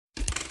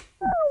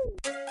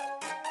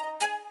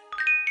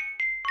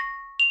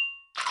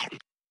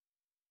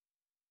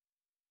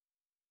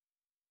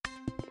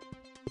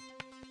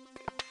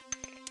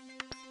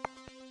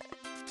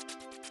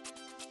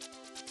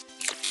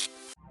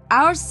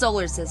Our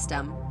solar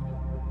system.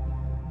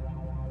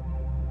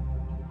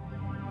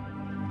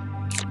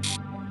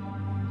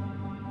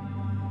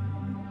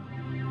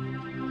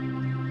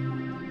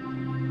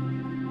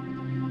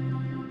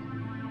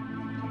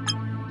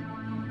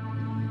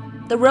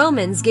 The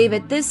Romans gave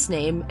it this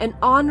name in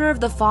honor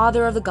of the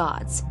father of the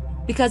gods,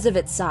 because of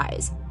its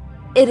size.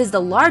 It is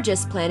the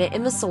largest planet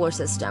in the solar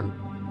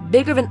system,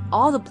 bigger than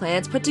all the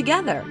planets put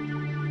together.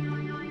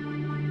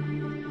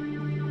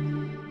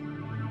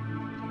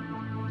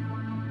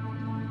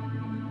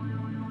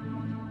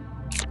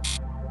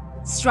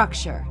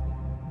 Structure.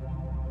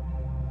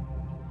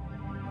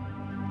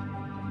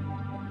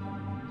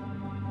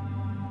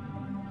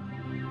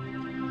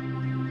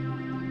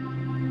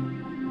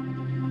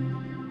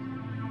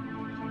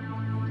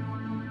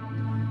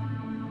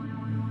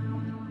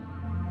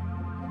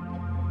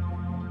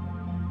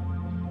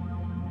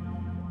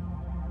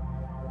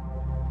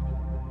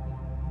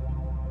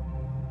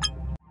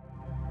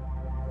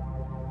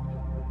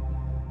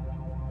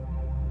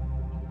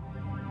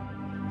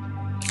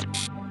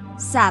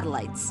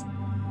 Satellites.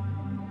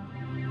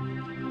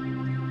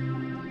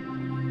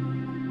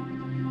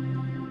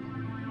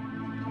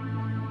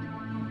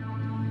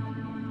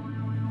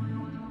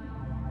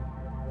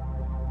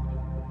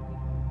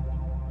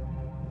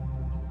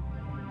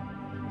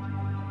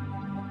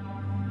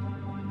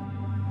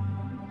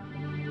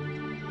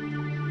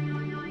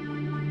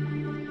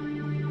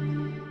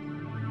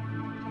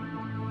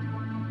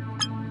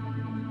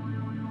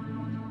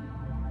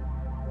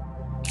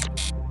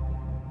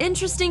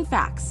 Interesting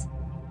facts.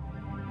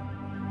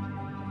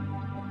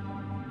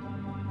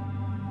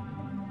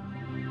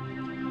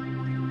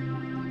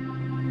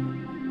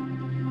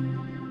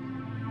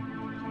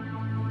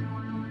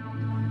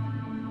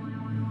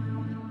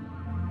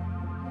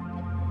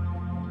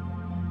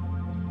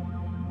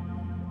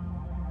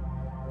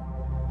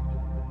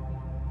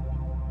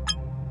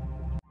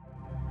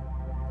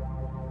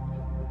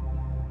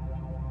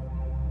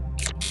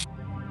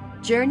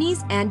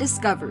 Journeys and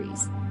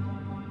discoveries.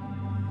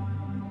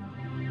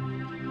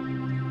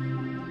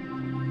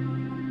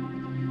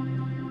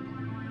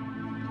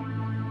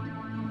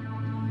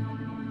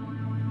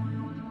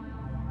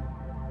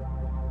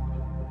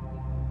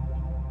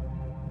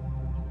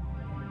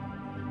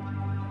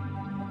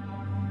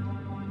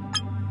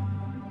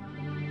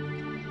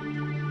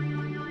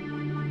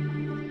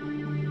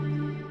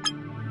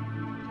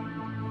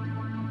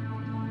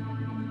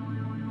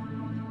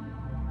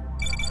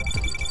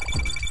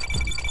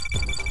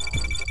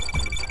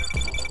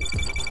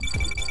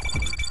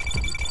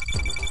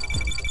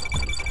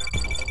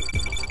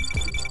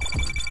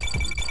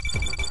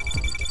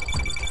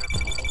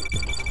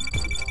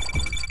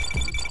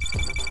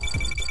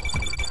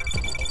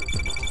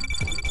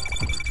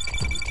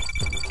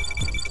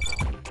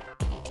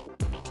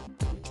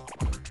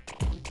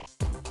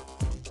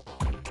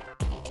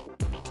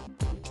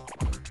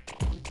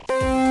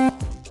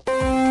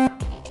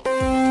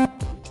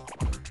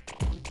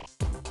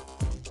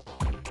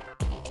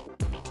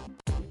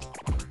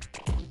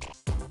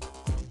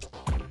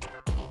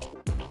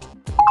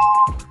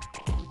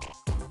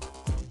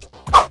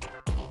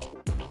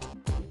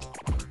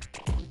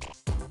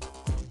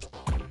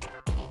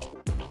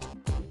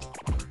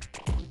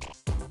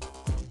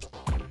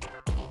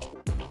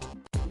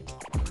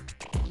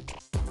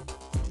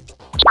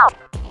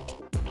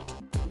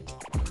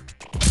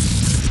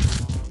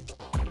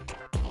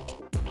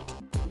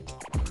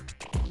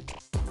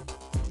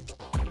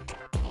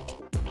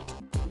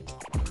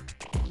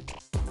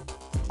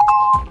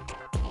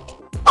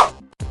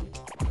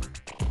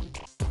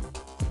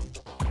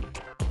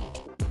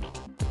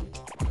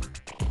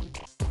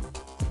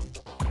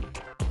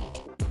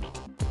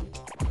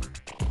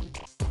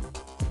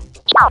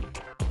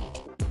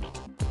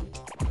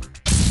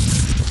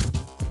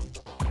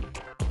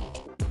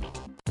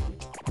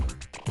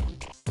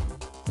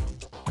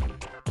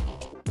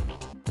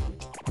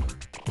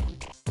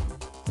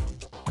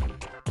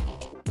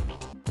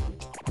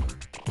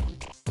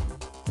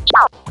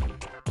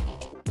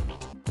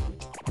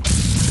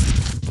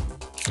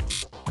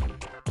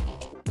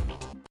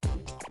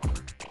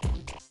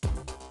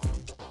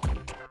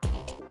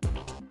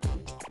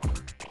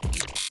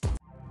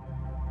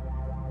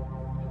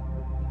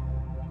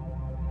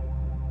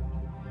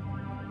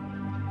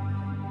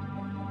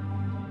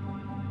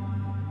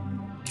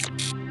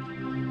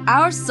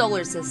 Our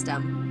solar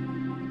system.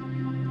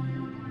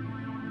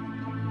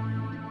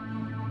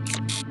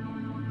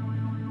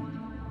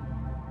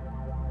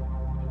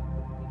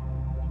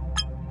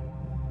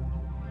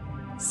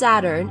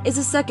 Saturn is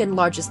the second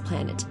largest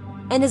planet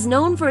and is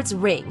known for its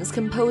rings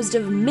composed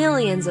of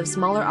millions of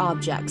smaller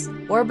objects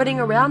orbiting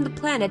around the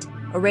planet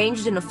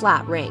arranged in a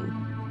flat ring.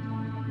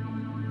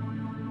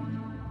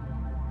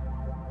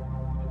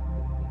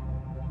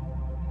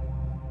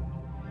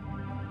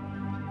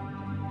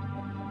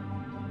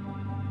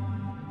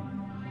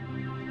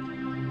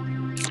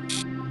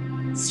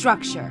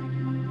 Structure.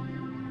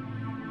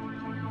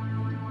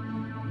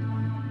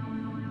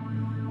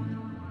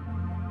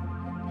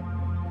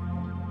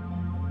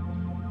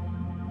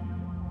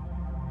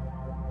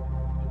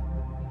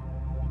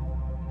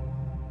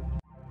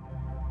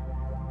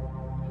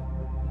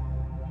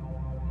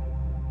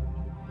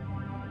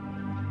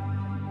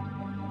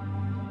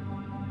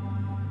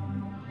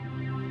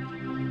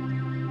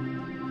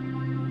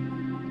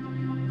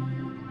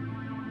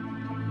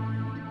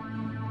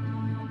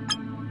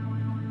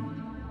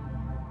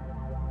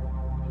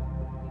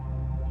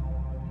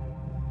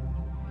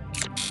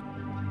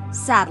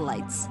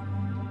 Satellites.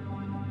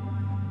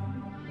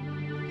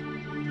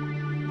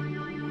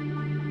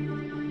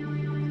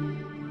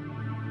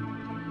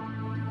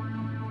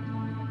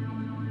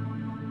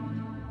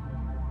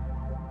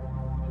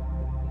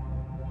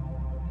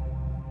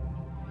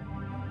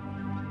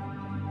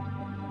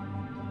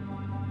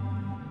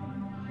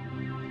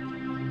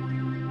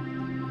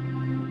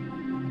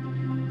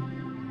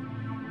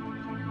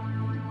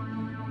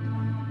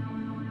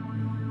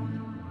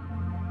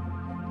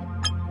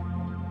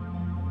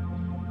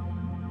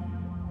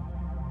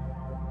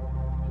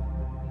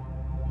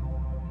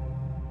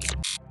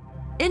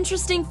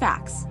 Interesting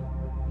facts.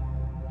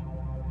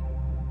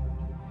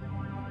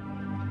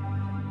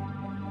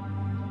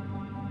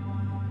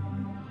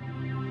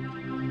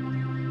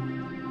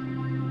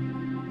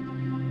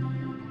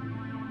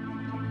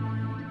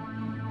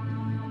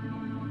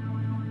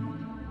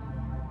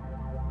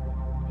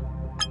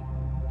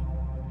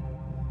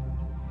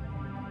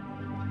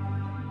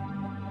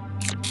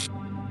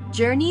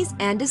 Journeys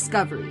and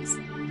discoveries.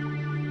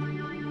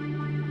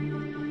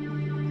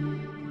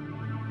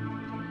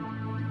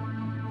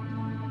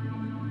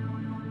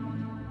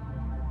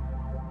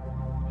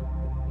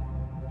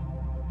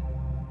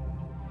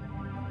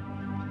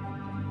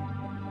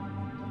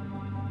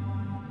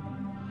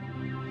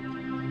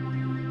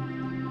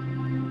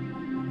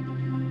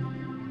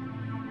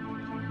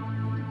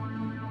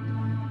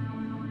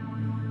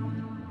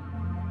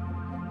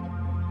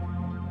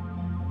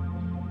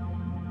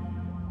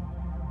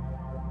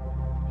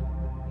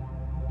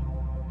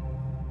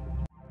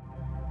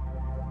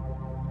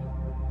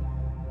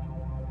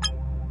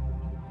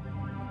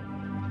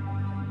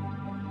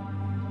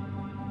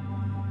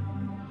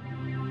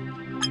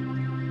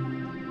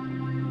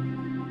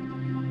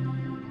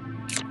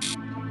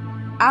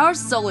 Our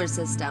solar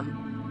system.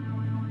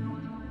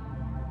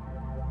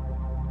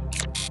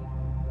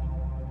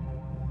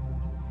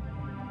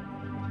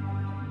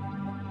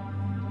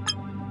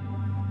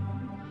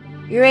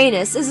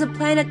 Uranus is a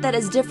planet that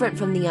is different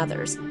from the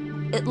others.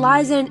 It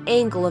lies at an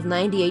angle of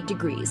 98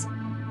 degrees.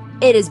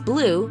 It is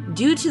blue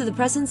due to the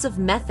presence of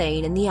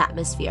methane in the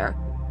atmosphere,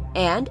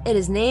 and it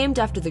is named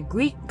after the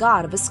Greek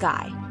god of the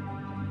sky.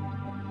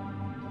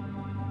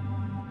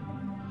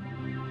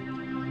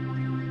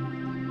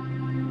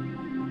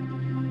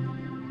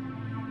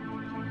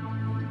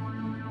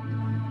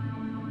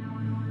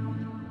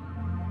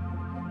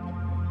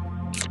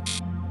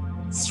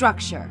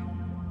 Structure.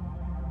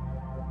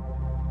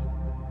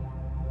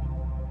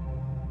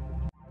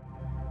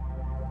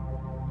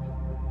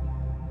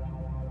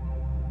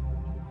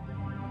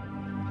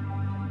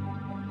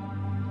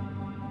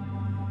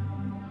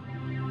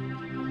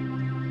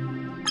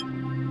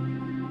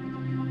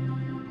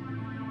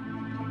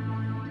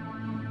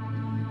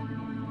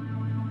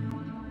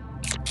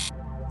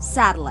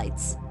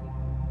 Satellites.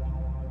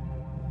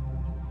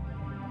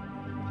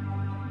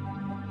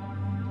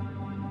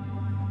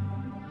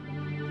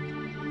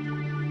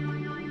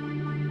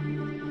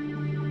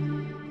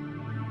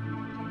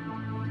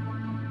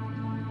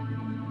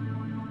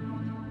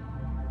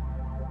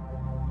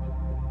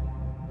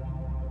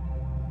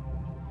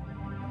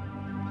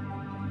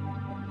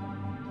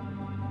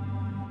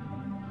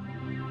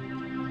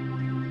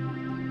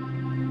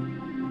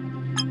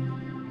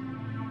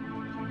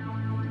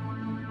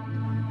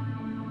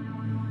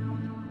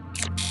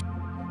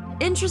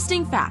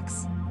 Interesting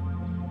facts.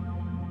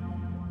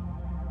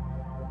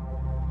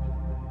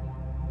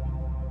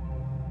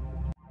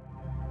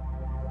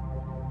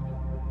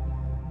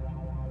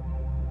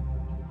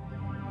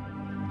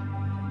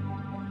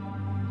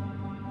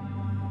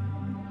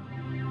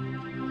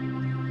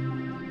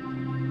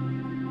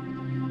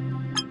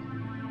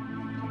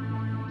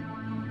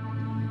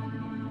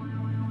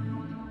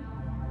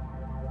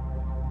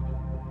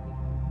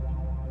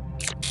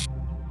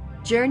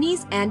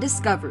 Journeys and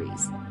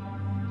discoveries.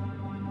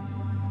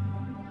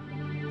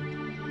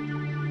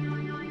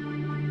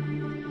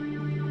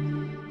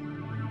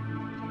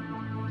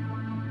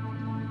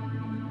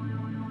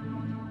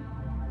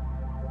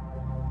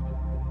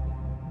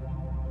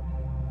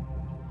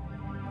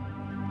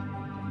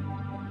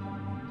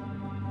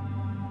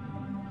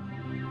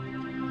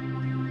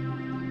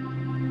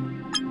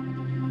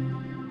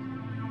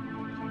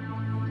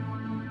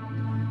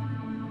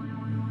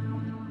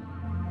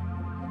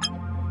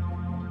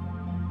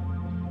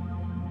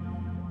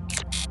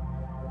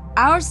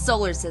 Our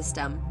solar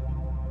system.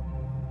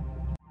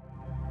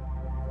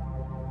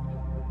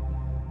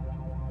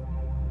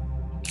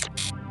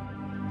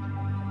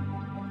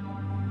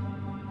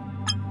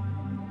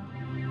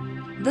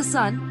 The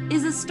Sun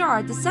is a star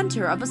at the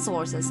center of a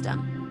solar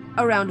system,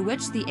 around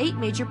which the 8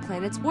 major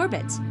planets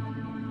orbit.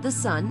 The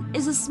Sun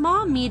is a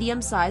small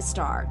medium-sized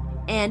star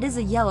and is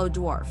a yellow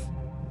dwarf.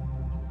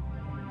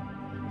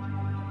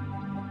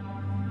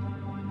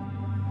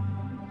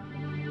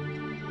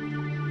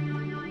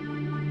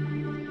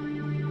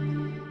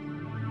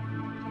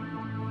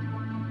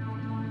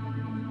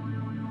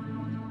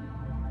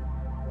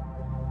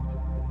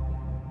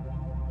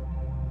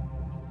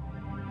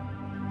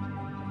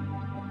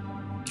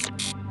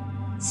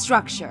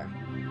 Structure.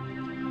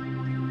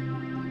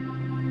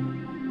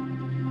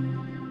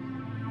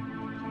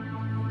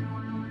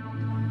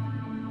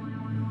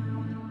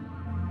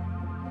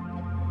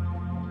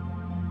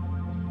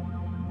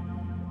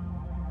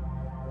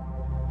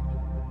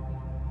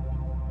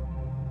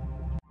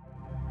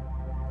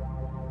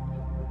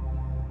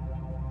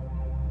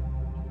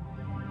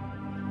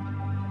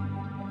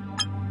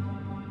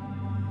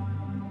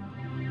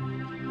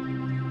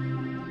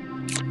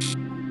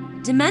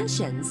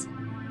 Dimensions.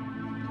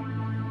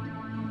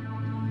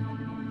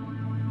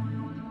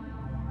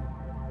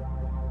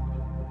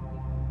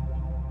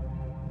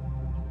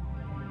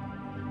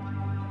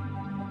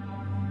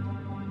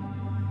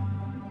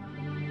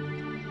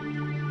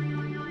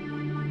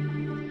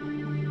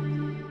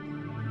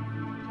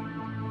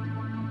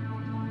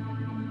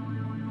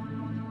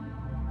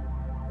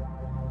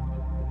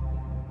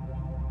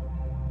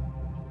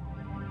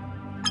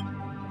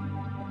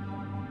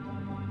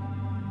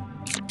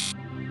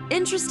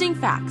 Interesting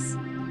facts.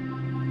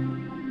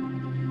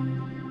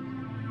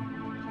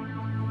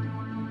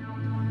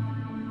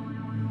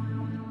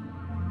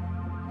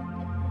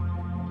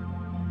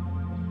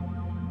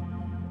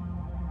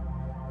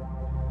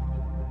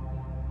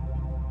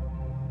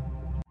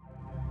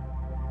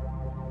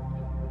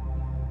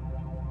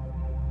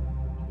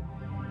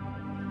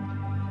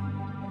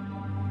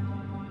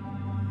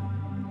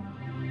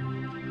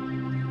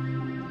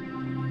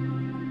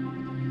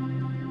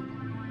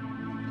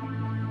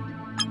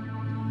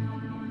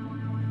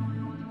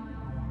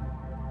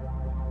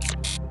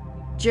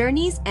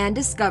 Journeys and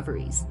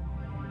discoveries.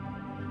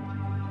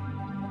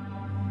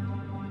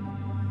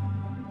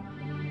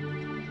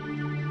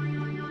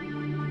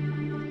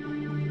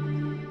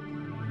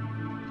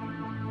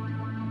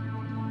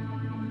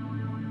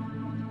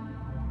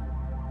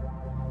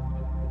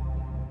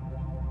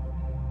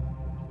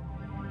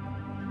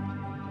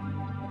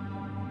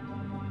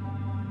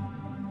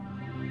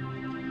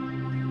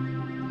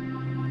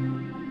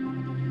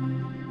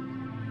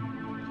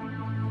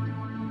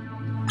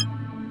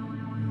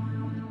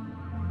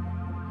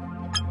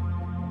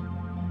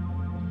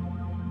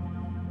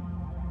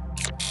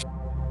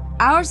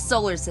 Our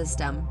solar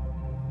system.